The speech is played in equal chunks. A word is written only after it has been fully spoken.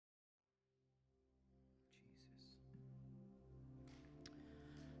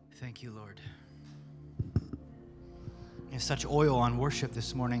Thank you, Lord. There's such oil on worship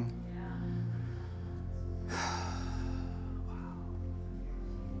this morning. Wow.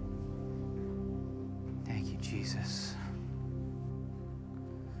 Thank you, Jesus.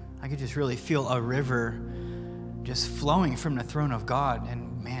 I could just really feel a river just flowing from the throne of God.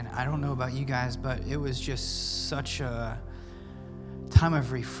 And man, I don't know about you guys, but it was just such a time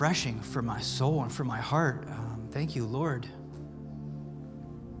of refreshing for my soul and for my heart. Thank you, Lord.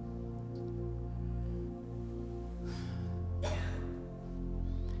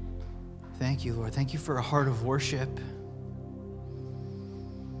 Thank you, Lord. Thank you for a heart of worship.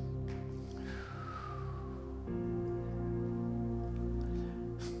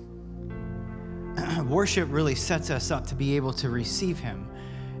 Worship really sets us up to be able to receive Him.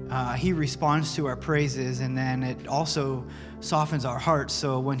 He responds to our praises, and then it also softens our hearts.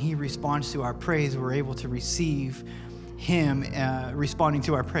 So when He responds to our praise, we're able to receive Him responding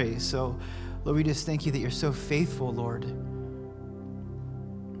to our praise. So, Lord, we just thank you that you're so faithful, Lord.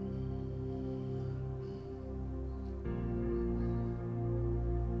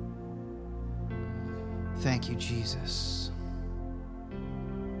 Thank you, Jesus.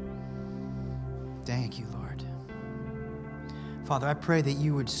 Thank you, Lord. Father, I pray that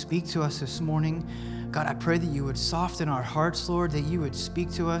you would speak to us this morning. God, I pray that you would soften our hearts, Lord, that you would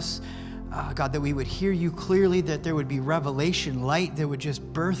speak to us. God, that we would hear you clearly, that there would be revelation, light that would just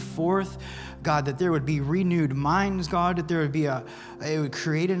birth forth. God, that there would be renewed minds, God, that there would be it would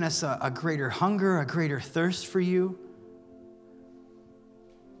create in us a greater hunger, a greater thirst for you.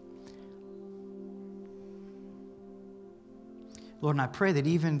 Lord, and I pray that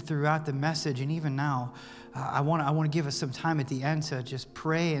even throughout the message and even now, I want to give us some time at the end to just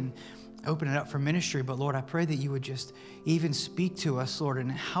pray and open it up for ministry. But Lord, I pray that you would just even speak to us, Lord,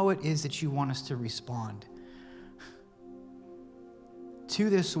 and how it is that you want us to respond to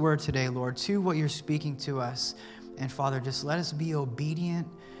this word today, Lord, to what you're speaking to us. And Father, just let us be obedient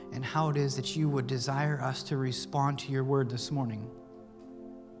in how it is that you would desire us to respond to your word this morning.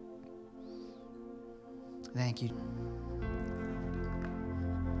 Thank you.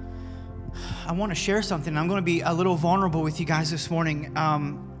 I want to share something. I'm going to be a little vulnerable with you guys this morning.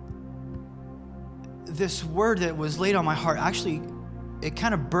 This word that was laid on my heart, actually, it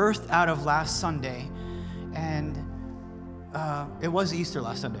kind of birthed out of last Sunday. And it was Easter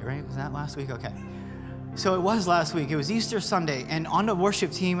last Sunday, right? Was that last week? Okay. So it was last week. It was Easter Sunday. And on the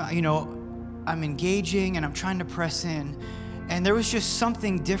worship team, you know, I'm engaging and I'm trying to press in. And there was just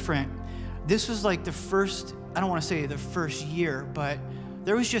something different. This was like the first, I don't want to say the first year, but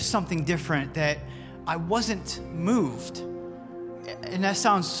there was just something different that I wasn't moved. And that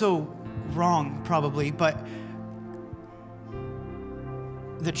sounds so wrong, probably, but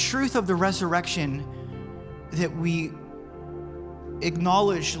the truth of the resurrection that we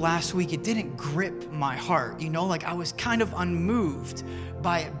acknowledged last week, it didn't grip my heart. You know, like I was kind of unmoved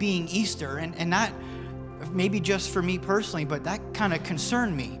by it being Easter. And that, maybe just for me personally, but that kind of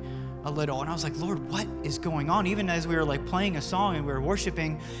concerned me a little. And I was like, Lord, what is going on? Even as we were like playing a song and we were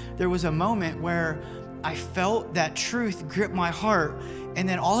worshiping, there was a moment where I felt that truth grip my heart. And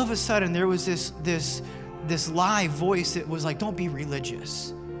then all of a sudden there was this live voice that was like, don't be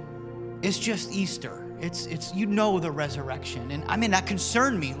religious. It's just Easter. It's you know, the resurrection. And I mean, that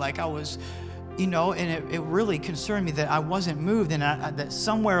concerned me. Like I was, you know, and it really concerned me that I wasn't moved. And that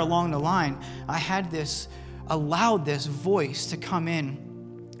somewhere along the line, I had allowed this voice to come in.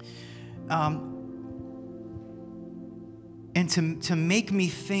 And to make me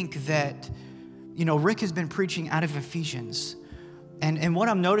think that, you know, Rick has been preaching out of Ephesians. And what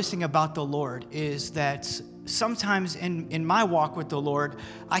I'm noticing about the Lord is that sometimes in my walk with the Lord,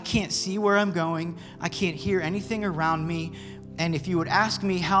 I can't see where I'm going. I can't hear anything around me. And if you would ask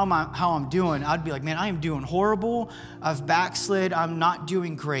me how I'm doing, I'd be like, man, I am doing horrible. I've backslid. I'm not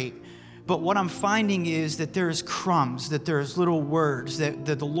doing great. But what I'm finding is that there's crumbs, that there's little words, that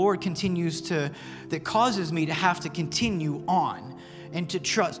the Lord continues that causes me to have to continue on and to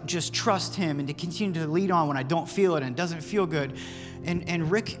trust Him and to continue to lead on when I don't feel it and it doesn't feel good.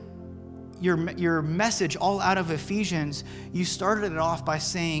 And Rick, your message all out of Ephesians, you started it off by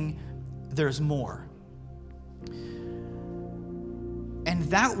saying there's more. And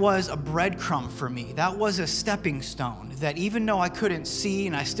that was a breadcrumb for me. That was a stepping stone that even though I couldn't see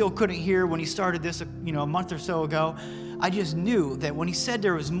and I still couldn't hear when he started this, you know, a month or so ago, I just knew that when he said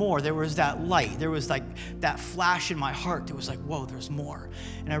there was more, there was that light. There was like that flash in my heart that was like, whoa, there's more.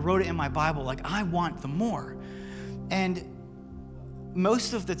 And I wrote it in my Bible, like, I want the more. And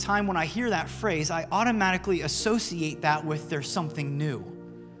most of the time when I hear that phrase, I automatically associate that with there's something new.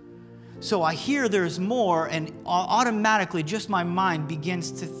 So I hear there's more, and automatically just my mind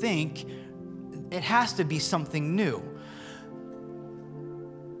begins to think it has to be something new.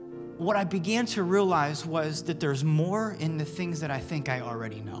 What I began to realize was that there's more in the things that I think I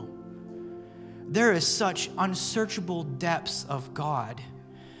already know. There is such unsearchable depths of God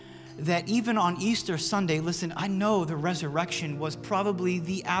that even on Easter Sunday, listen, I know the resurrection was probably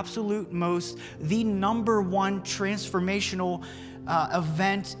the absolute most, the number one transformational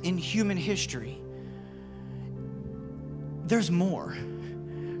event in human history. There's more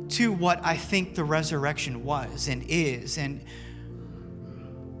to what I think the resurrection was and is. And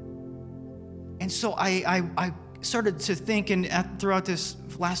so I started to think, and throughout this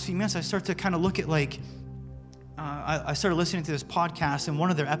last few minutes, I started to kind of look at I started listening to this podcast, and one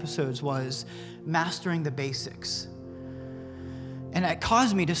of their episodes was Mastering the Basics. And it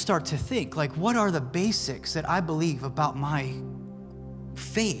caused me to start to think, what are the basics that I believe about my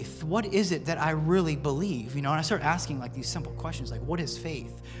faith? What is it that I really believe? And I started asking these simple questions, what is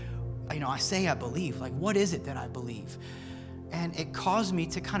faith? I say I believe, what is it that I believe? And it caused me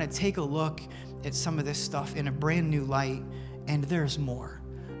to kind of take a look at some of this stuff in a brand new light, and there's more.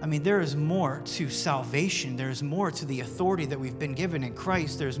 There is more to salvation. There's more to the authority that we've been given in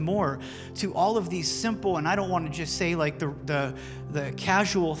Christ. There's more to all of these simple, and I don't want to just say the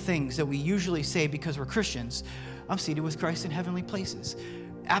casual things that we usually say because we're Christians. I'm seated with Christ in heavenly places.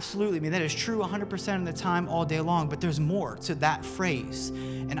 Absolutely, that is true 100% of the time, all day long, but there's more to that phrase,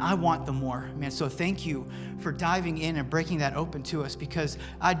 and I want the more, So thank you for diving in and breaking that open to us, because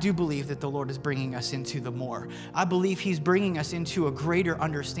I do believe that the Lord is bringing us into the more. I believe He's bringing us into a greater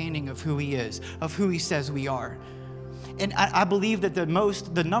understanding of who He is, of who He says we are. And I believe that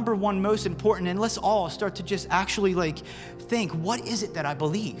the number one most important, and let's all start to just actually think, what is it that I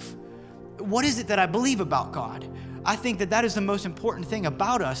believe? What is it that I believe about God? I think that is the most important thing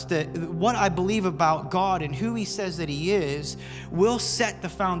about us, that what I believe about God and who He says that He is will set the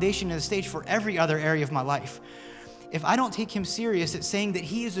foundation and the stage for every other area of my life. If I don't take Him serious at saying that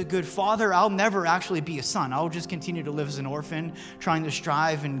He is a good father, I'll never actually be a son. I'll just continue to live as an orphan, trying to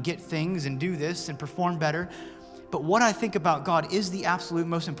strive and get things and do this and perform better. But what I think about God is the absolute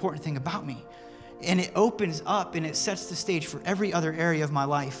most important thing about me. And it opens up and it sets the stage for every other area of my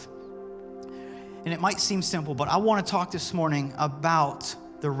life. And it might seem simple, but I want to talk this morning about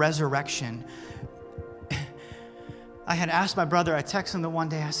the resurrection. I had asked my brother, I texted him the one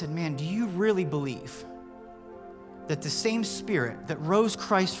day, I said, man, do you really believe that the same Spirit that rose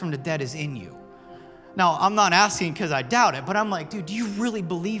Christ from the dead is in you? Now, I'm not asking because I doubt it, but I'm like, dude, do you really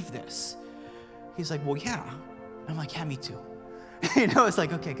believe this? He's like, well, yeah. I'm like, yeah, me too. It's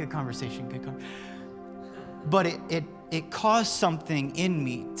like, okay, good conversation. But it caused something in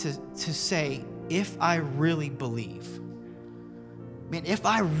me to say, if I really believe, if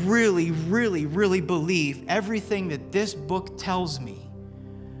I really, really, really believe everything that this book tells me,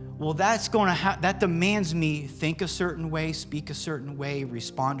 well, that demands me think a certain way, speak a certain way,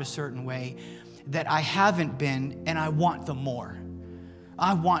 respond a certain way that I haven't been, and I want the more.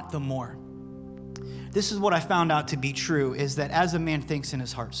 I want the more. This is what I found out to be true, is that as a man thinks in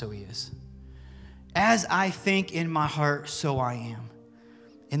his heart, so he is. As I think in my heart, so I am.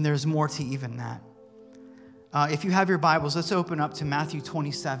 And there's more to even that. If you have your Bibles, let's open up to Matthew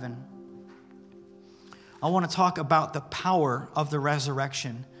 27. I want to talk about the power of the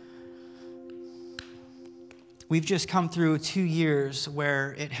resurrection. We've just come through 2 years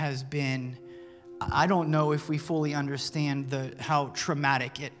where it has been, I don't know if we fully understand how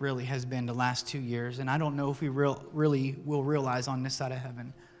traumatic it really has been the last 2 years, and I don't know if we really will realize on this side of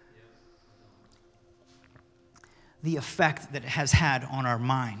heaven the effect that it has had on our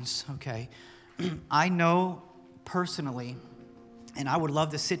minds, okay? I know personally, and I would love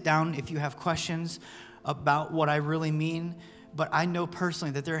to sit down if you have questions about what I really mean, but I know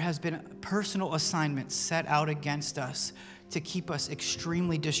personally that there has been personal assignments set out against us to keep us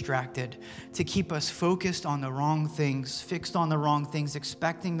extremely distracted, to keep us focused on the wrong things, fixed on the wrong things,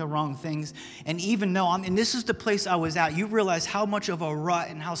 expecting the wrong things. And even though and this is the place I was at, you realize how much of a rut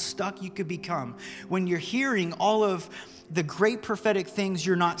and how stuck you could become when you're hearing all of the great prophetic things,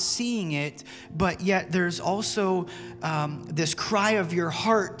 you're not seeing it, but yet there's also this cry of your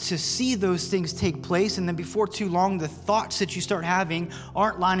heart to see those things take place, and then before too long, the thoughts that you start having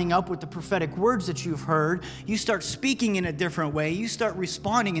aren't lining up with the prophetic words that you've heard. You start speaking in a different way. You start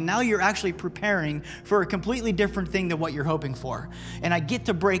responding, and now you're actually preparing for a completely different thing than what you're hoping for. And I get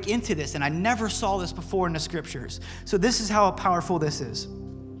to break into this, and I never saw this before in the scriptures. So this is how powerful this is.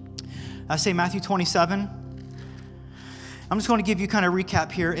 I say Matthew 27. I'm just going to give you kind of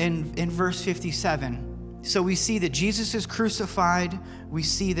recap here in verse 57. So we see that Jesus is crucified. We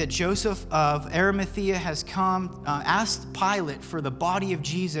see that Joseph of Arimathea has come, asked Pilate for the body of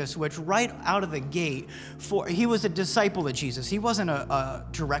Jesus, which right out of the gate, he was a disciple of Jesus. He wasn't a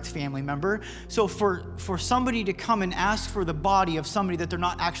direct family member. So for somebody to come and ask for the body of somebody that they're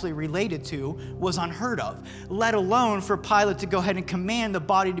not actually related to was unheard of, let alone for Pilate to go ahead and command the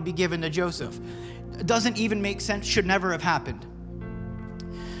body to be given to Joseph. It doesn't even make sense, should never have happened.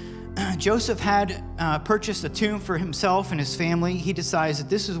 Joseph had purchased a tomb for himself and his family. He decides that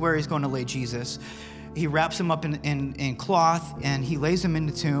this is where he's going to lay Jesus. He wraps him up in cloth, and he lays him in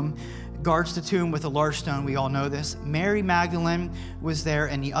the tomb, guards the tomb with a large stone. We all know this. Mary Magdalene was there,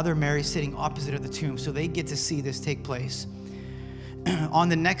 and the other Mary sitting opposite of the tomb, so they get to see this take place. On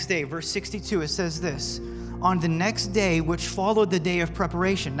the next day, verse 62, it says this: on the next day, which followed the day of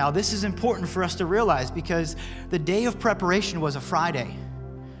preparation. Now, this is important for us to realize because the day of preparation was a Friday.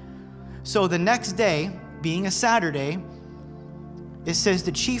 So the next day, being a Saturday, it says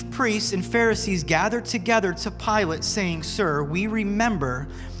the chief priests and Pharisees gathered together to Pilate, saying, "Sir, we remember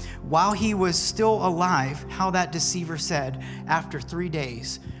while he was still alive how that deceiver said, 'After 3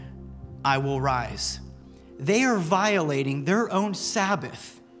 days, I will rise.'" They are violating their own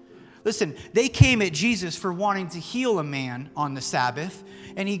Sabbath. Listen, they came at Jesus for wanting to heal a man on the Sabbath,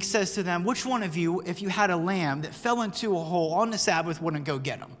 and he says to them, "Which one of you, if you had a lamb that fell into a hole on the Sabbath, wouldn't go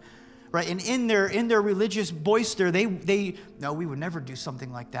get him?" Right? And in their religious boister, no, we would never do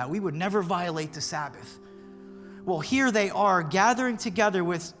something like that. We would never violate the Sabbath. Well, here they are gathering together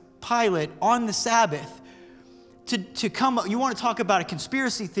with Pilate on the Sabbath to come up. You want to talk about a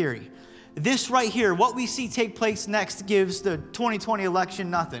conspiracy theory? This right here, what we see take place next, gives the 2020 election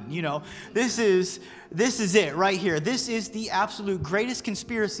nothing. This is it right here. This is the absolute greatest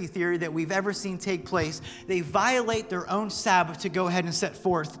conspiracy theory that we've ever seen take place. They violate their own Sabbath to go ahead and set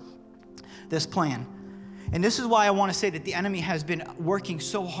forth this plan. And this is why I want to say that the enemy has been working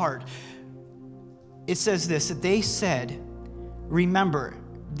so hard. It says this, that they said, remember,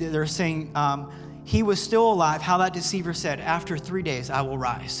 they're saying, he was still alive, how that deceiver said, "After 3 days, I will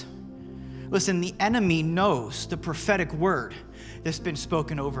rise." Listen, the enemy knows the prophetic word that's been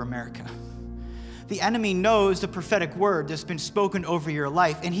spoken over America. The enemy knows the prophetic word that's been spoken over your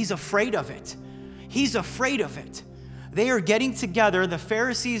life, and he's afraid of it. He's afraid of it. They are getting together, the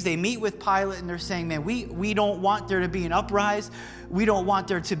Pharisees, they meet with Pilate, and they're saying, man, we don't want there to be an uprising. We don't want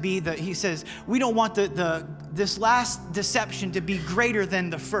there to be he says, we don't want this last deception to be greater than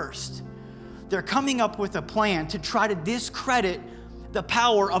the first. They're coming up with a plan to try to discredit the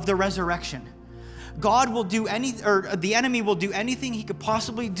power of the resurrection. God will do the enemy will do anything he could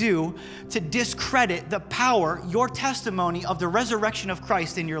possibly do to discredit the power, your testimony of the resurrection of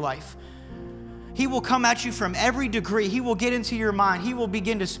Christ in your life. He will come at you from every degree. He will get into your mind. He will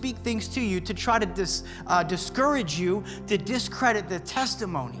begin to speak things to you to try to discourage you, to discredit the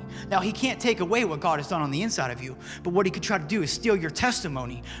testimony. Now, he can't take away what God has done on the inside of you, but what he could try to do is steal your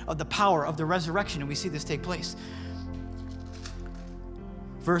testimony of the power of the resurrection, and we see this take place.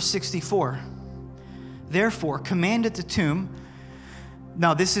 Verse 64, therefore commanded the tomb.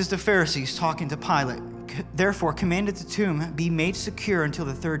 Now, this is the Pharisees talking to Pilate. Therefore commanded the tomb be made secure until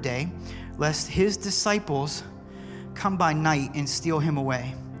the 3rd day, lest his disciples come by night and steal him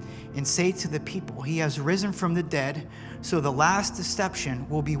away, and say to the people, he has risen from the dead, so the last deception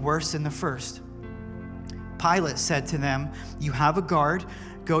will be worse than the first. Pilate said to them, you have a guard,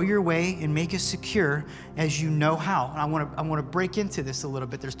 go your way and make it secure as you know how. And I want to break into this a little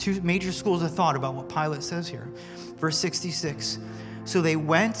bit. There's 2 major schools of thought about what Pilate says here. Verse 66, so they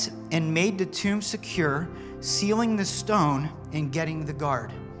went and made the tomb secure, sealing the stone and getting the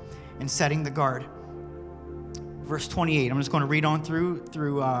guard. And setting the guard. Verse 28, I'm just going to read on through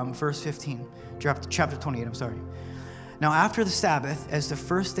verse 15, chapter 28, I'm sorry. Now after the Sabbath, as the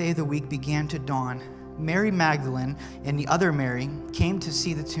first day of the week began to dawn, Mary Magdalene and the other Mary came to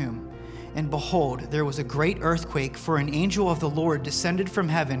see the tomb. And behold, there was a great earthquake, for an angel of the Lord descended from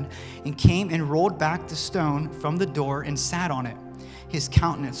heaven and came and rolled back the stone from the door and sat on it. His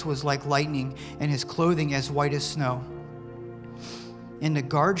countenance was like lightning and his clothing as white as snow. And the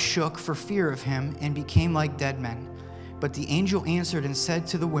guard shook for fear of him and became like dead men. But the angel answered and said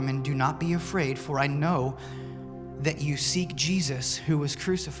to the women, do not be afraid, for I know that you seek Jesus who was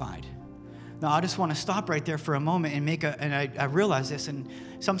crucified. Now, I just want to stop right there for a moment and I realize this, and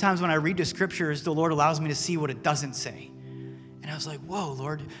sometimes when I read the scriptures, the Lord allows me to see what it doesn't say. And I was like, whoa,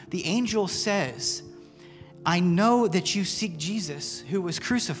 Lord, the angel says, I know that you seek Jesus who was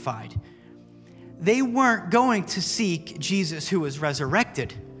crucified. They weren't going to seek Jesus who was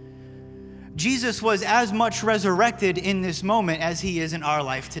resurrected. Jesus was as much resurrected in this moment as he is in our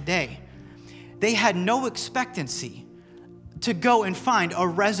life today. They had no expectancy to go and find a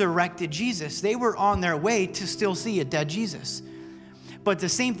resurrected Jesus. They were on their way to still see a dead Jesus. But the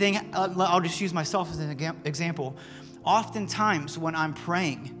same thing, I'll just use myself as an example. Oftentimes when I'm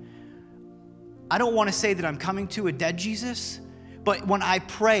praying, I don't want to say that I'm coming to a dead Jesus, but when I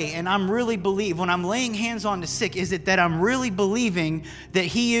pray and I'm really when I'm laying hands on the sick, is it that I'm really believing that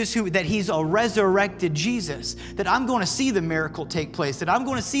that he's a resurrected Jesus, that I'm going to see the miracle take place, that I'm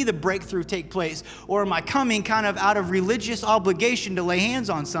going to see the breakthrough take place? Or am I coming kind of out of religious obligation to lay hands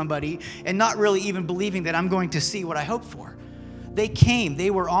on somebody and not really even believing that I'm going to see what I hope for?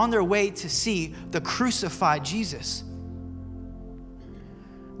 They were on their way to see the crucified Jesus.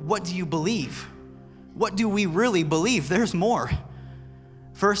 What do you believe? What do we really believe? There's more.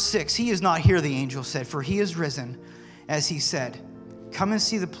 Verse 6, he is not here, the angel said, for he is risen, as he said. Come and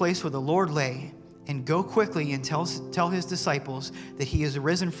see the place where the Lord lay, and go quickly and tell his disciples that he is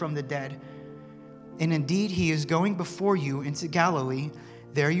risen from the dead. And indeed, he is going before you into Galilee.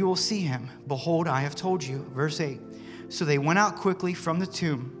 There you will see him. Behold, I have told you. Verse 8, so they went out quickly from the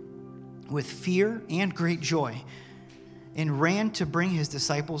tomb with fear and great joy, and ran to bring his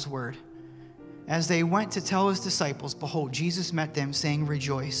disciples word. As they went to tell his disciples, behold, Jesus met them, saying,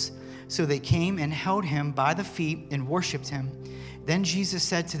 rejoice. So they came and held him by the feet and worshipped him. Then Jesus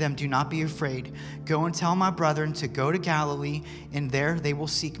said to them, do not be afraid. Go and tell my brethren to go to Galilee, and there they will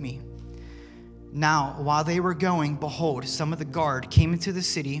seek me. Now, while they were going, behold, some of the guard came into the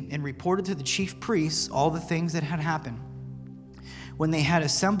city and reported to the chief priests all the things that had happened. When they had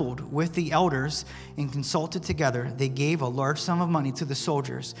assembled with the elders and consulted together, they gave a large sum of money to the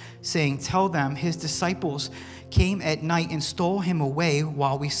soldiers, saying, tell them his disciples came at night and stole him away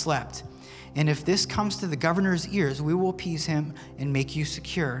while we slept. And if this comes to the governor's ears, we will appease him and make you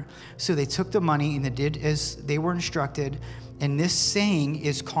secure. So they took the money and they did as they were instructed. And this saying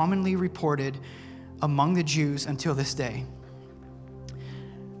is commonly reported among the Jews until this day.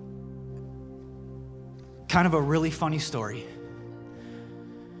 Kind of a really funny story.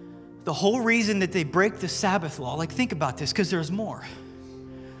 The whole reason that they break the Sabbath law, like think about this, because there's more.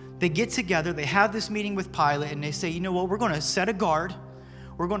 They get together, they have this meeting with Pilate, and they say, you know what, we're going to set a guard.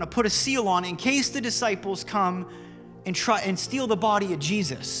 We're going to put a seal on in case the disciples come and try and steal the body of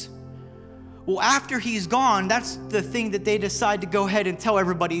Jesus. Well, after he's gone, that's the thing that they decide to go ahead and tell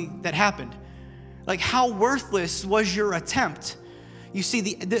everybody that happened. Like, how worthless was your attempt? You see,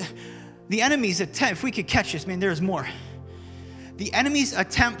 the enemy's attempt, if we could catch this, man, there's more. The enemy's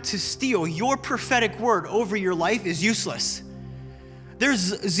attempt to steal your prophetic word over your life is useless. There's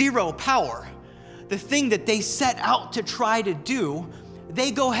zero power. The thing that they set out to try to do,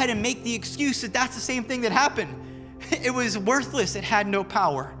 they go ahead and make the excuse that that's the same thing that happened. It was worthless. It had no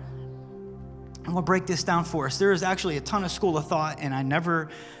power. I'm going to break this down for us. There is actually a ton of school of thought, and I never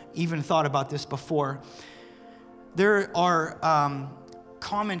even thought about this before. There are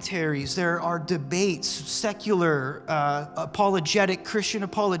commentaries, there are debates, secular, Christian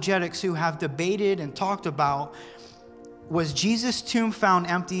apologetics who have debated and talked about, was Jesus' tomb found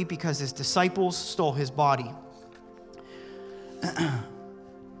empty because his disciples stole his body? I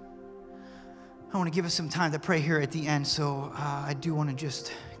want to give us some time to pray here at the end, so I do want to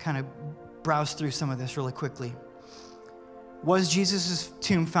just kind of browse through some of this really quickly. Was Jesus'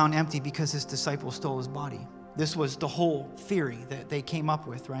 tomb found empty because his disciples stole his body? This was the whole theory that they came up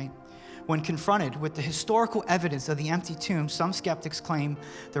with, right? When confronted with the historical evidence of the empty tomb, some skeptics claim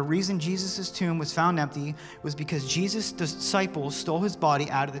the reason Jesus' tomb was found empty was because Jesus' disciples stole his body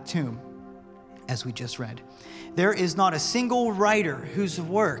out of the tomb, as we just read. There is not a single writer whose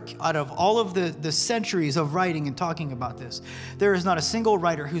work, out of all of the centuries of writing and talking about this, there is not a single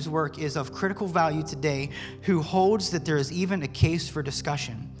writer whose work is of critical value today who holds that there is even a case for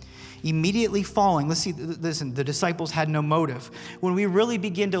discussion. Immediately following, listen, the disciples had no motive. When we really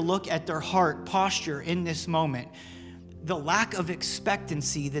begin to look at their heart posture in this moment, the lack of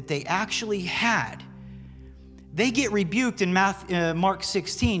expectancy that they actually had, they get rebuked in Mark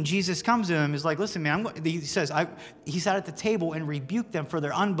 16. Jesus comes to them, is like, listen, man, he says, he sat at the table and rebuked them for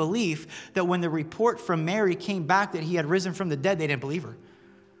their unbelief, that when the report from Mary came back that he had risen from the dead, they didn't believe her.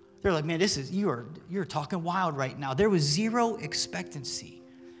 They're like, man, you're talking wild right now. There was zero expectancy.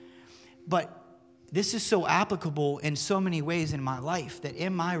 But this is so applicable in so many ways in my life, that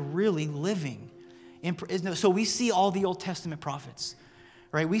am I really living? So we see all the Old Testament prophets,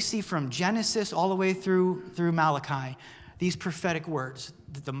 right? We see from Genesis all the way through Malachi, these prophetic words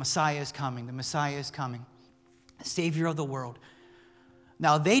that the Messiah is coming, the Savior of the world.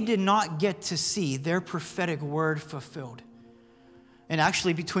 Now, they did not get to see their prophetic word fulfilled. And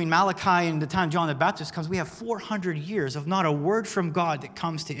actually, between Malachi and the time John the Baptist comes, we have 400 years of not a word from God that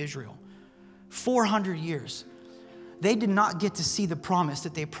comes to Israel. 400 years. They did not get to see the promise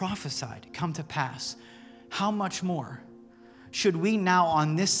that they prophesied come to pass. How much more should we now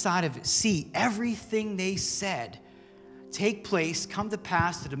on this side of it see everything they said take place, come to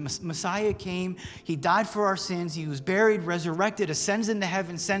pass, that the Messiah came, he died for our sins, he was buried, resurrected, ascends into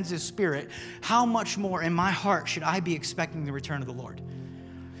heaven, sends his Spirit. How much more in my heart should I be expecting the return of the Lord?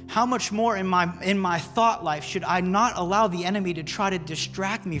 How much more in my thought life should I not allow the enemy to try to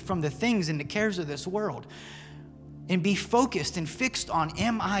distract me from the things and the cares of this world? And be focused and fixed on,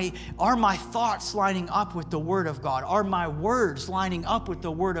 are my thoughts lining up with the Word of God? Are my words lining up with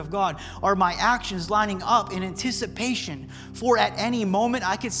the Word of God? Are my actions lining up in anticipation for at any moment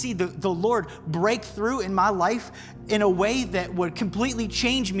I could see the Lord break through in my life in a way that would completely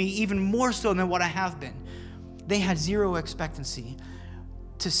change me even more so than what I have been? They had zero expectancy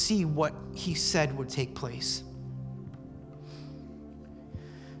to see what he said would take place.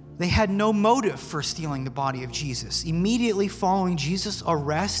 They had no motive for stealing the body of Jesus. Immediately following Jesus'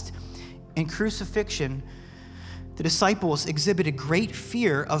 arrest and crucifixion, the disciples exhibited great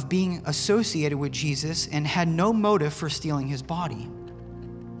fear of being associated with Jesus and had no motive for stealing his body.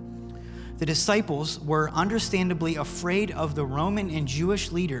 The disciples were understandably afraid of the Roman and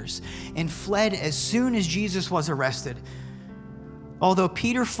Jewish leaders and fled as soon as Jesus was arrested. Although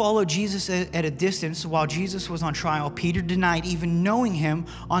Peter followed Jesus at a distance while Jesus was on trial, Peter denied even knowing him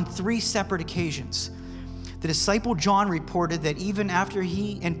on 3 separate occasions. The disciple John reported that even after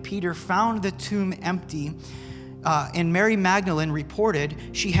he and Peter found the tomb empty, and Mary Magdalene reported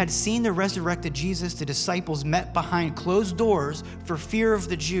she had seen the resurrected Jesus, the disciples met behind closed doors for fear of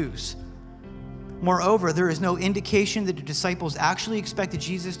the Jews. Moreover, there is no indication that the disciples actually expected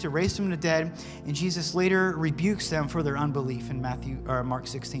Jesus to raise from the dead, and Jesus later rebukes them for their unbelief in Mark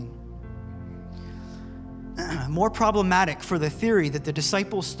 16. More problematic for the theory that the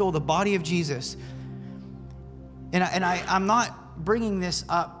disciples stole the body of Jesus, and I'm not bringing this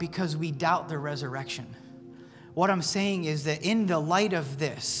up because we doubt the resurrection. What I'm saying is that in the light of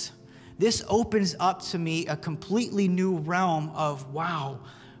this opens up to me a completely new realm of, wow,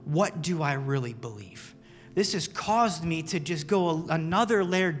 what do I really believe? This has caused me to just go another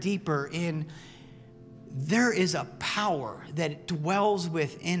layer deeper in, there is a power that dwells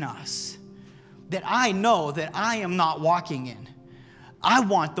within us that I know that I am not walking in. I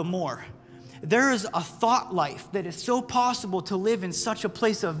want the more. There is a thought life that is so possible to live in such a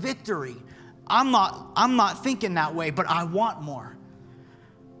place of victory. I'm not thinking that way, but I want more.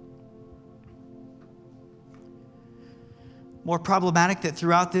 More problematic that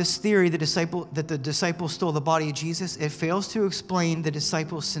throughout this theory, the disciples stole the body of Jesus, it fails to explain the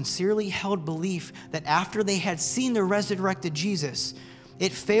disciples' sincerely held belief that after they had seen the resurrected Jesus,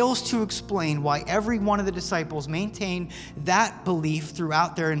 it fails to explain why every one of the disciples maintained that belief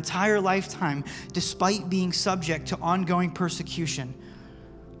throughout their entire lifetime, despite being subject to ongoing persecution.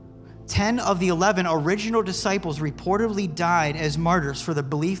 10 of the 11 original disciples reportedly died as martyrs for the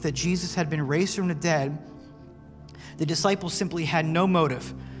belief that Jesus had been raised from the dead. The disciples simply had no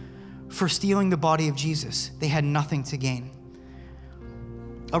motive for stealing the body of Jesus. They had nothing to gain.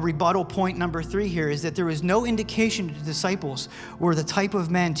 A rebuttal point number 3 here is that there was no indication that the disciples were the type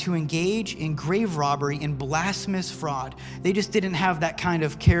of men to engage in grave robbery and blasphemous fraud. They just didn't have that kind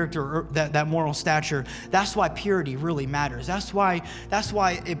of character or that moral stature. That's why purity really matters. That's why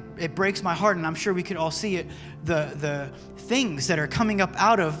it breaks my heart, and I'm sure we could all see it, the things that are coming up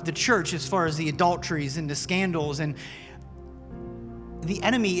out of the church as far as the adulteries and the scandals, and the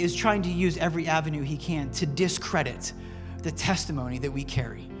enemy is trying to use every avenue he can to discredit the testimony that we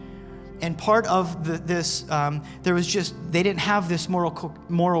carry. And part of they didn't have this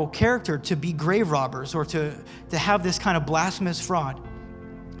moral character to be grave robbers or to have this kind of blasphemous fraud.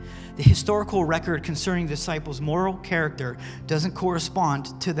 The historical record concerning the disciples' moral character doesn't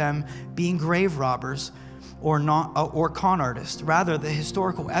correspond to them being grave robbers or con artists. Rather, the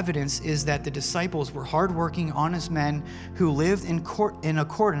historical evidence is that the disciples were hardworking, honest men who lived in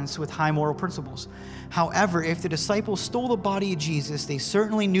accordance with high moral principles. However, if the disciples stole the body of Jesus, they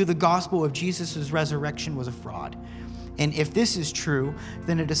certainly knew the gospel of Jesus' resurrection was a fraud. And if this is true,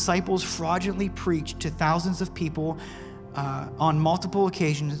 then the disciples fraudulently preached to thousands of people on multiple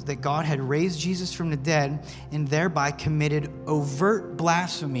occasions that God had raised Jesus from the dead, and thereby committed overt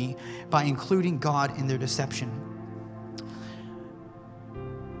blasphemy by including God in their deception.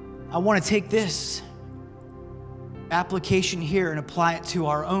 I want to take this application here and apply it to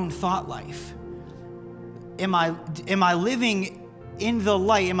our own thought life. Am I living in the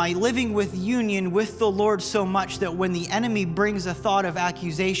light? Am I living with union with the Lord so much that when the enemy brings a thought of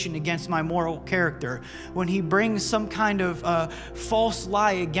accusation against my moral character, when he brings some kind of false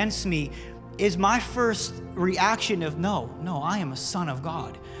lie against me, is my first reaction of no, I am a son of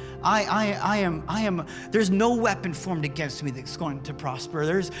God. I am, there's no weapon formed against me that's going to prosper.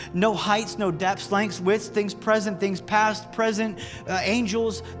 There's no heights, no depths, lengths, widths, things present, things past, present,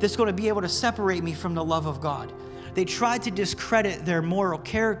 angels that's going to be able to separate me from the love of God. They tried to discredit their moral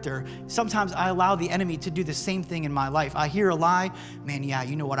character. Sometimes I allow the enemy to do the same thing in my life. I hear a lie, man, yeah,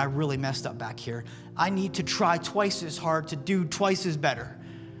 you know what, I really messed up back here. I need to try twice as hard to do twice as better.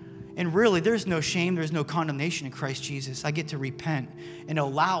 And really, there's no shame, there's no condemnation in Christ Jesus. I get to repent and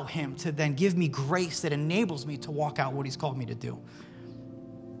allow him to then give me grace that enables me to walk out what he's called me to do.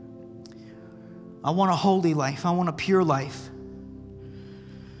 I want a holy life. I want a pure life.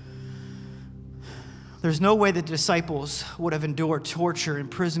 There's no way the disciples would have endured torture,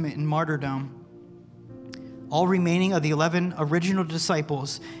 imprisonment, and martyrdom. All remaining of the 11 original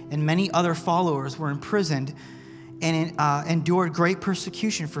disciples and many other followers were imprisoned and endured great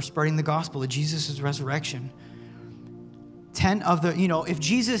persecution for spreading the gospel of Jesus' resurrection. 10 of the, if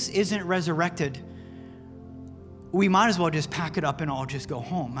Jesus isn't resurrected, we might as well just pack it up and all just go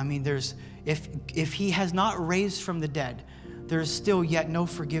home. I mean, if he has not raised from the dead, there's still yet no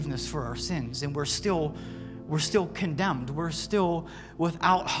forgiveness for our sins, and we're still condemned. We're still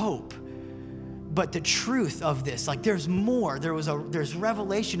without hope. But the truth of this, there's more. There's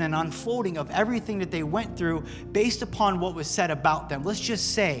revelation and unfolding of everything that they went through based upon what was said about them. Let's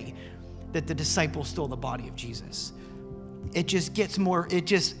just say that the disciples stole the body of Jesus. It just gets more,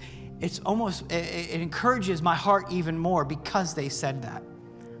 it encourages my heart even more because they said that.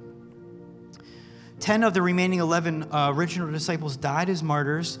 10 of the remaining 11 original disciples died as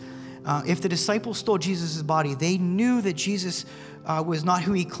martyrs. If the disciples stole Jesus' body, they knew that Jesus was not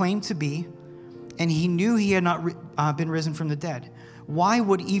who he claimed to be, and he knew he had not been risen from the dead. Why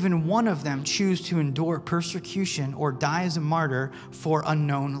would even one of them choose to endure persecution or die as a martyr for a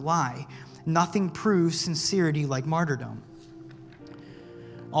known lie? Nothing proves sincerity like martyrdom.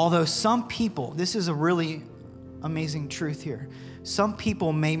 Although some people, this is a really amazing truth here, some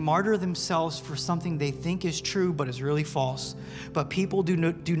people may martyr themselves for something they think is true but is really false, but people do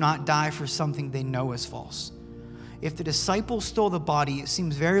not die for something they know is false. If the disciples stole the body, it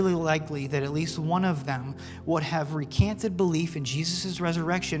seems very likely that at least one of them would have recanted belief in Jesus'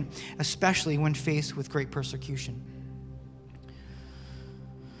 resurrection, especially when faced with great persecution.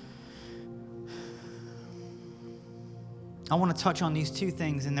 I want to touch on these two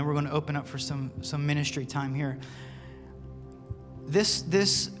things, and then we're going to open up for some ministry time here.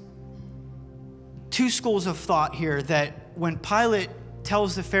 This two schools of thought here, that when Pilate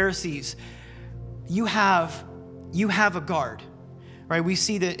tells the Pharisees, you have a guard, right? We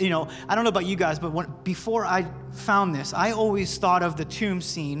see that, I don't know about you guys, but before I found this, I always thought of the tomb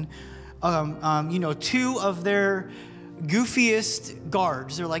scene. Two of their goofiest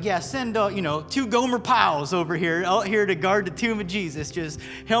guards, they're like, yeah, send, two Gomer Pyles over here, out here to guard the tomb of Jesus. Just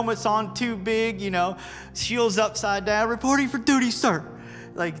helmets on too big, shields upside down, reporting for duty, sir.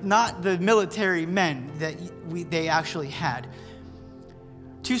 Like, not the military men that they actually had.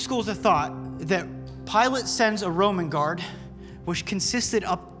 Two schools of thought that Pilate sends a Roman guard, which consisted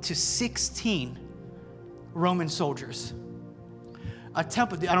up to 16 Roman soldiers. A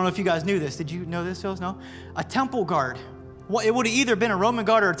temple, I don't know if you guys knew this. Did you know this, Phil? No? A temple guard. Well, it would have either been a Roman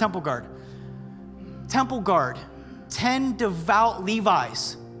guard or a temple guard. Temple guard, 10 devout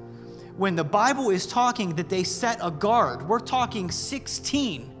Levites. When the Bible is talking that they set a guard, we're talking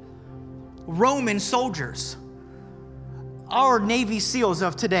 16 Roman soldiers. Our Navy SEALs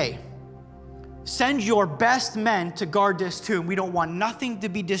of today. Send your best men to guard this tomb. We don't want nothing to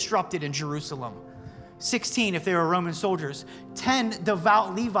be disrupted in Jerusalem. 16 if they were Roman soldiers. 10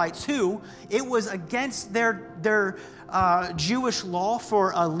 devout Levites who, it was against their Jewish law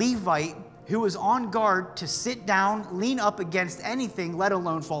for a Levite who was on guard to sit down, lean up against anything, let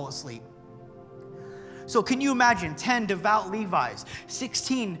alone fall asleep. So can you imagine 10 devout Levites,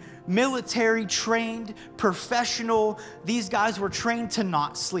 16 military trained, professional, these guys were trained to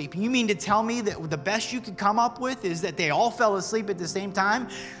not sleep. You mean to tell me that the best you could come up with is that they all fell asleep at the same time?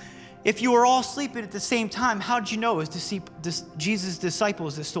 If you were all sleeping at the same time, how did you know it was Jesus'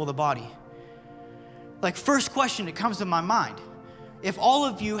 disciples that stole the body? First question that comes to my mind, if all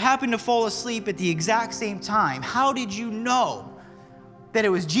of you happened to fall asleep at the exact same time, how did you know that it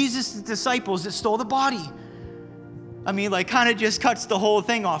was Jesus' disciples that stole the body? I mean, kind of just cuts the whole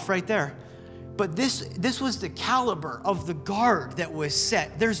thing off right there. But this was the caliber of the guard that was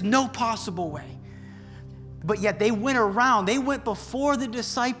set. There's no possible way. But yet they went before the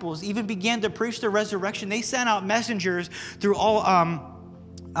disciples even began to preach the resurrection. They sent out messengers through all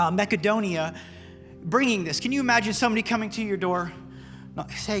Macedonia bringing this. Can you imagine somebody coming to your door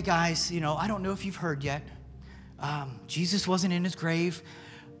Hey guys, I don't know if you've heard yet. Jesus wasn't in his grave.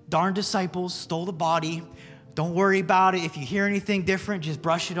 Darn disciples stole the body. Don't worry about it. If you hear anything different, just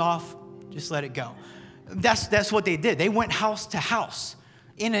brush it off. Just let it go. That's what they did. They went house to house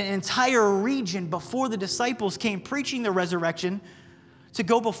in an entire region before the disciples came preaching the resurrection to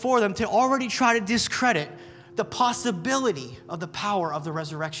go before them to already try to discredit the possibility of the power of the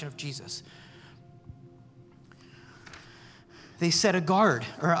resurrection of Jesus. They set a guard,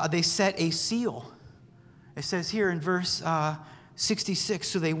 or they set a seal. It says here in verse 66,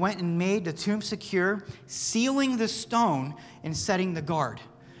 so they went and made the tomb secure, sealing the stone and setting the guard.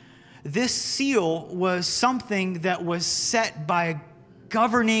 This seal was something that was set by a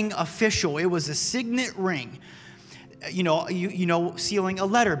governing official. It was a signet ring. Sealing a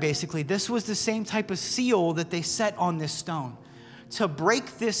letter, basically. This was the same type of seal that they set on this stone. To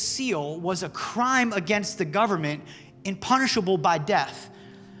break this seal was a crime against the government and punishable by death.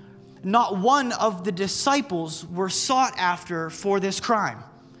 Not one of the disciples were sought after for this crime.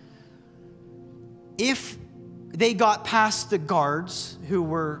 If they got past the guards who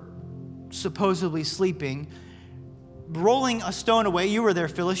were supposedly sleeping, rolling a stone away, you were there,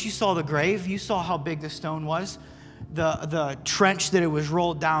 Phyllis, you saw the grave, you saw how big the stone was, the trench that it was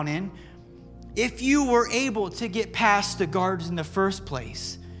rolled down in. If you were able to get past the guards in the first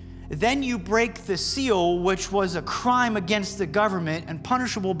place, then you break the seal, which was a crime against the government and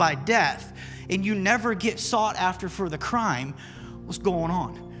punishable by death, and you never get sought after for the crime. What's going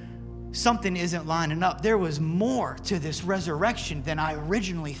on? Something isn't lining up. There was more to this resurrection than I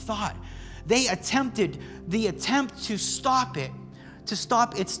originally thought. The attempt to stop it, to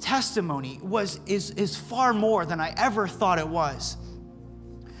stop its testimony is far more than I ever thought it was.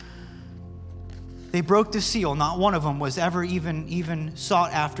 They broke the seal. Not one of them was ever even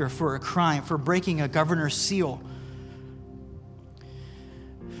sought after for a crime, for breaking a governor's seal.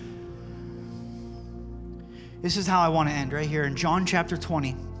 This is how I want to end, right here in John chapter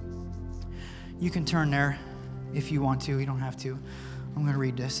 20. You can turn there if you want to. You don't have to. I'm going to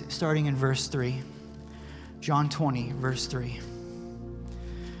read this, starting in verse 3. John 20, verse 3.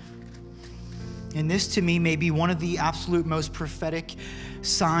 And this to me may be one of the absolute most prophetic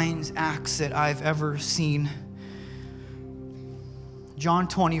signs, acts that I've ever seen. John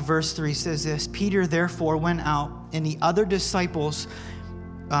 20, verse 3 says this: Peter therefore went out, and the other disciples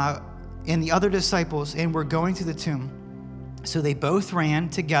and were going to the tomb. So they both ran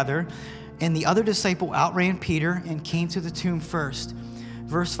together, and the other disciple outran Peter and came to the tomb first.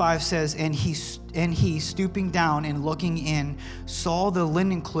 Verse 5 says, and he stooping down and looking in, saw the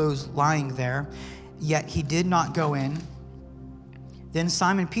linen clothes lying there, yet he did not go in. Then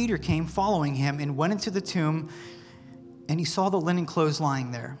Simon Peter came following him and went into the tomb, and he saw the linen clothes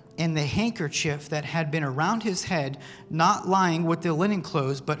lying there, and the handkerchief that had been around his head, not lying with the linen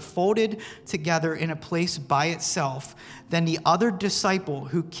clothes, but folded together in a place by itself. Then the other disciple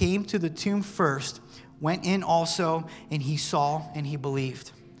who came to the tomb first went in also, and he saw and he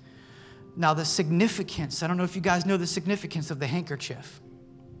believed. Now the significance, I don't know if you guys know the significance of the handkerchief.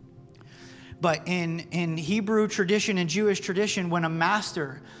 But in Hebrew tradition and Jewish tradition, when a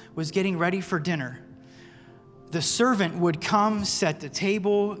master was getting ready for dinner, the servant would come, set the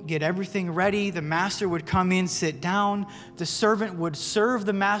table, get everything ready. The master would come in, sit down. The servant would serve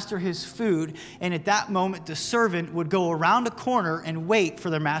the master his food. And at that moment, the servant would go around a corner and wait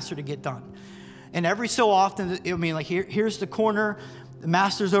for the master to get done. And every so often, here's the corner. The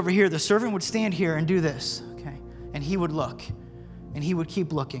master's over here. The servant would stand here and do this, okay? And he would look, and he would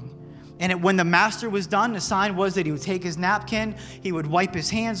keep looking. And when the master was done, the sign was that he would take his napkin, he would wipe his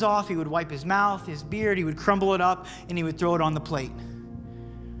hands off, he would wipe his mouth, his beard, he would crumble it up, and he would throw it on the plate.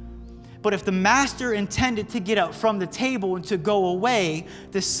 But if the master intended to get up from the table and to go away,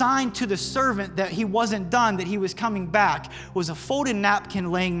 the sign to the servant that he wasn't done, that he was coming back, was a folded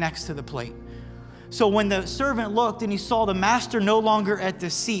napkin laying next to the plate. So when the servant looked and he saw the master no longer at the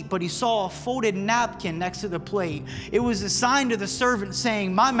seat, but he saw a folded napkin next to the plate, it was a sign to the servant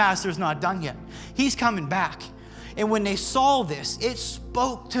saying, my master's not done yet. He's coming back. And when they saw this, it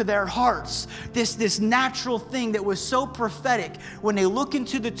spoke to their hearts, this natural thing that was so prophetic. When they look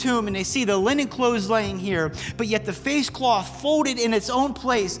into the tomb and they see the linen clothes laying here, but yet the face cloth folded in its own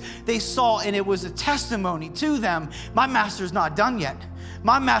place, they saw, and it was a testimony to them, my master's not done yet.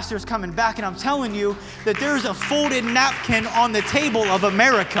 My master's coming back, and I'm telling you that there's a folded napkin on the table of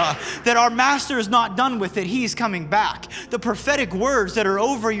America, that our master is not done with it. He's coming back. The prophetic words that are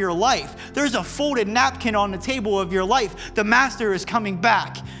over your life, there's a folded napkin on the table of your life. The master is coming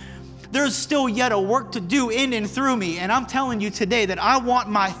back. There's still yet a work to do in and through me, and I'm telling you today that I want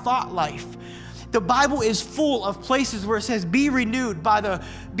my thought life The Bible is full of places where it says,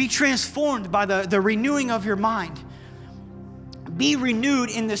 be transformed by the renewing of your mind. Be renewed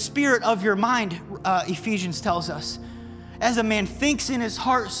in the spirit of your mind, Ephesians tells us. As a man thinks in his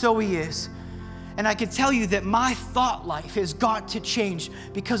heart, so he is. And I can tell you that my thought life has got to change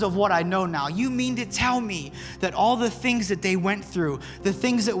because of what I know now. You mean to tell me that all the things that they went through, the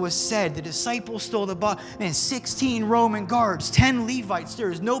things that was said, the disciples stole the body, and 16 Roman guards, 10 Levites,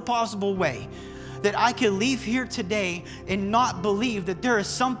 there is no possible way that I could leave here today and not believe that there is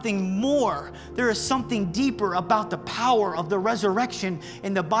something more, there is something deeper about the power of the resurrection.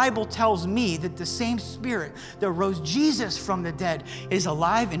 And the Bible tells me that the same Spirit that rose Jesus from the dead is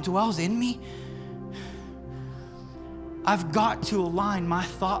alive and dwells in me. I've got to align my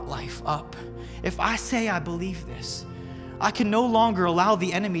thought life up. If I say I believe this, I can no longer allow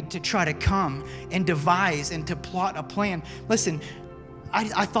the enemy to try to come and devise and to plot a plan. Listen,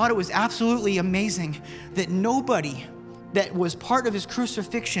 I thought it was absolutely amazing that nobody that was part of his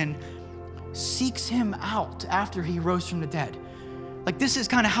crucifixion seeks him out after he rose from the dead. Like, this is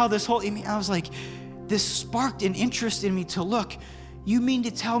kind of how this whole, I was like, this sparked an interest in me to look. You mean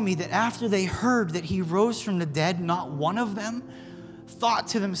to tell me that after they heard that he rose from the dead, not one of them thought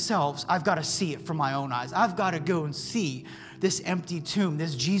to themselves, I've got to see it from my own eyes. I've got to go and see this empty tomb,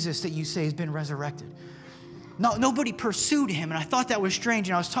 this Jesus that you say has been resurrected. No, nobody pursued him, and I thought that was strange.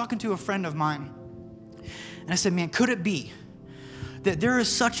 And I was talking to a friend of mine, and I said, man, could it be that there is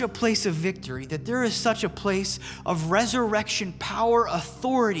such a place of victory, that there is such a place of resurrection power,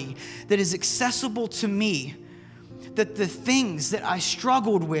 authority that is accessible to me, that the things that I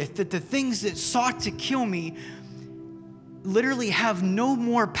struggled with, that the things that sought to kill me literally have no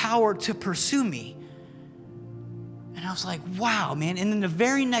more power to pursue me? And I was like, wow, man. And then the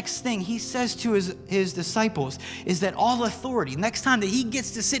very next thing he says to his disciples is that all authority, next time that he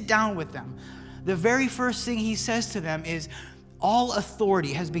gets to sit down with them, the very first thing he says to them is, all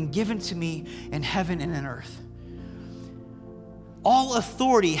authority has been given to me in heaven and in earth. All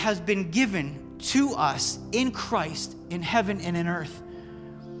authority has been given to us in Christ in heaven and in earth.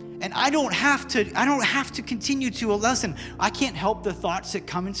 And I don't have to continue to listen. I can't help the thoughts that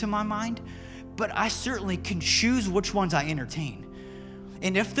come into my mind, but I certainly can choose which ones I entertain.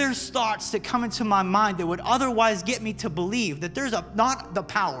 And if there's thoughts that come into my mind that would otherwise get me to believe that there's not the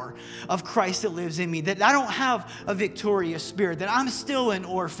power of Christ that lives in me, that I don't have a victorious spirit, that I'm still an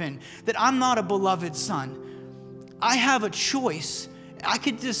orphan, that I'm not a beloved son, I have a choice. I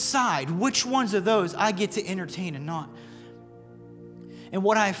could decide which ones of those I get to entertain and not. And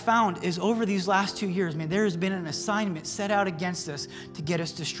what I found is over these last 2 years, man, there has been an assignment set out against us to get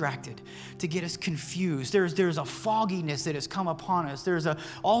us distracted, to get us confused. There's a fogginess that has come upon us.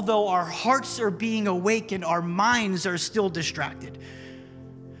 Although our hearts are being awakened, our minds are still distracted.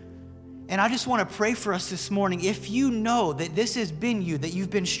 And I just want to pray for us this morning. If you know that this has been you, that you've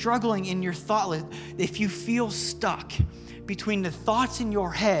been struggling in your thought life, if you feel stuck between the thoughts in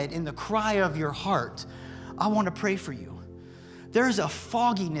your head and the cry of your heart, I want to pray for you. There's a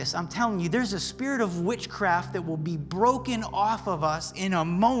fogginess, I'm telling you, there's a spirit of witchcraft that will be broken off of us in a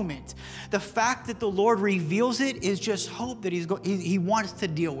moment. The fact that the Lord reveals it is just hope that He wants to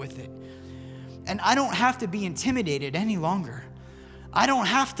deal with it. And I don't have to be intimidated any longer. I don't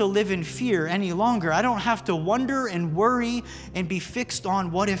have to live in fear any longer. I don't have to wonder and worry and be fixed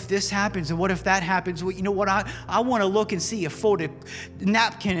on what if this happens and what if that happens. Well, you know what? I want to look and see a folded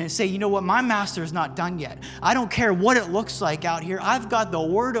napkin and say, you know what? My master's not done yet. I don't care what it looks like out here. I've got the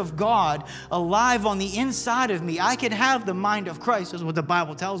Word of God alive on the inside of me. I can have the mind of Christ, is what the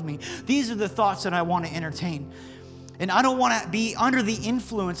Bible tells me. These are the thoughts that I want to entertain. And I don't want to be under the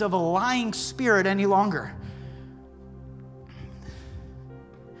influence of a lying spirit any longer.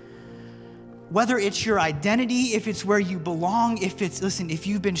 Whether it's your identity, if it's where you belong, if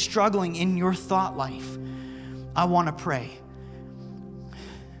you've been struggling in your thought life, I want to pray.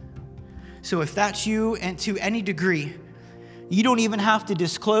 So if that's you, and to any degree, you don't even have to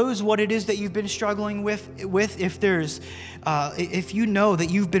disclose what it is that you've been struggling with. If you know that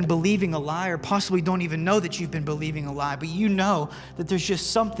you've been believing a lie, or possibly don't even know that you've been believing a lie, but you know that there's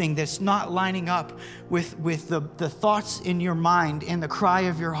just something that's not lining up with the thoughts in your mind and the cry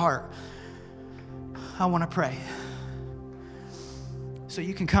of your heart, I want to pray. So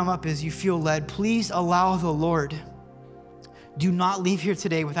you can come up as you feel led. Please allow the Lord. Do not leave here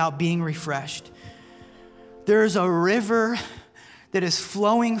today without being refreshed. There's a river that is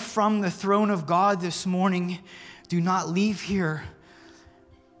flowing from the throne of God this morning. Do not leave here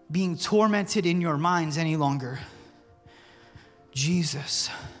being tormented in your minds any longer. Jesus,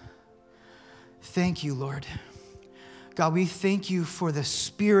 thank you, Lord. God, we thank you for the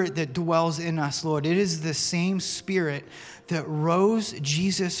Spirit that dwells in us, Lord. It is the same Spirit that rose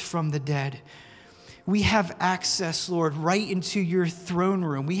Jesus from the dead. We have access, Lord, right into your throne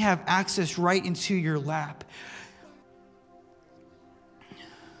room. We have access right into your lap.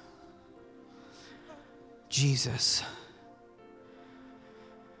 Jesus.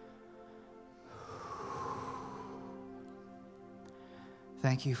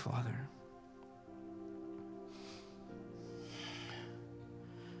 Thank you, Father.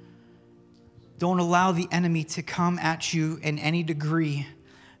 Don't allow the enemy to come at you in any degree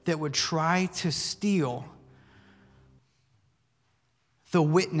that would try to steal the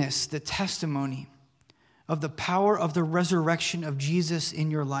witness, the testimony of the power of the resurrection of Jesus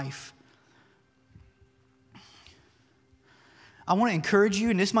in your life. I want to encourage you,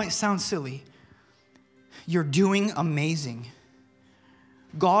 and this might sound silly. You're doing amazing.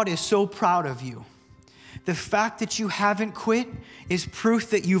 God is so proud of you. The fact that you haven't quit is proof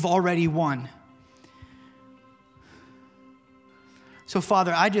that you've already won. So,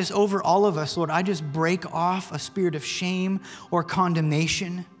 Father, over all of us, Lord, I just break off a spirit of shame or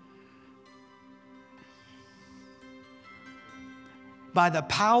condemnation. By the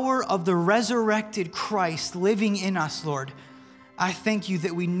power of the resurrected Christ living in us, Lord, I thank you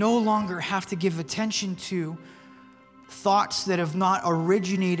that we no longer have to give attention to thoughts that have not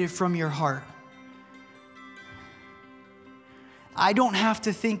originated from your heart. I don't have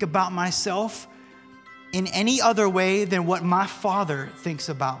to think about myself in any other way than what my Father thinks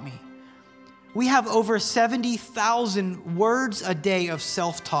about me. We have over 70,000 words a day of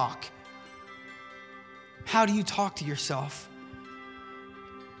self-talk. How do you talk to yourself?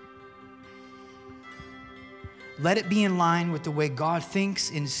 Let it be in line with the way God thinks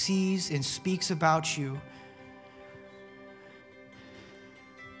and sees and speaks about you.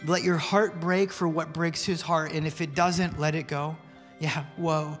 Let your heart break for what breaks his heart, and if it doesn't, let it go. Yeah,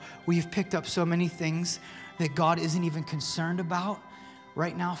 whoa, we've picked up so many things that God isn't even concerned about.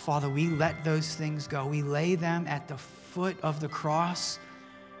 Right now, Father, we let those things go. We lay them at the foot of the cross.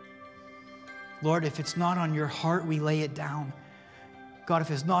 Lord, if it's not on your heart, we lay it down. God,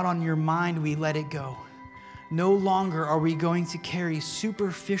 if it's not on your mind, we let it go. No longer are we going to carry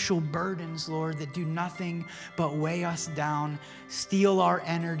superficial burdens, Lord, that do nothing but weigh us down, steal our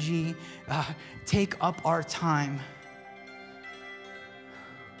energy, take up our time.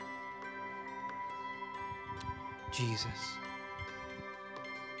 Jesus.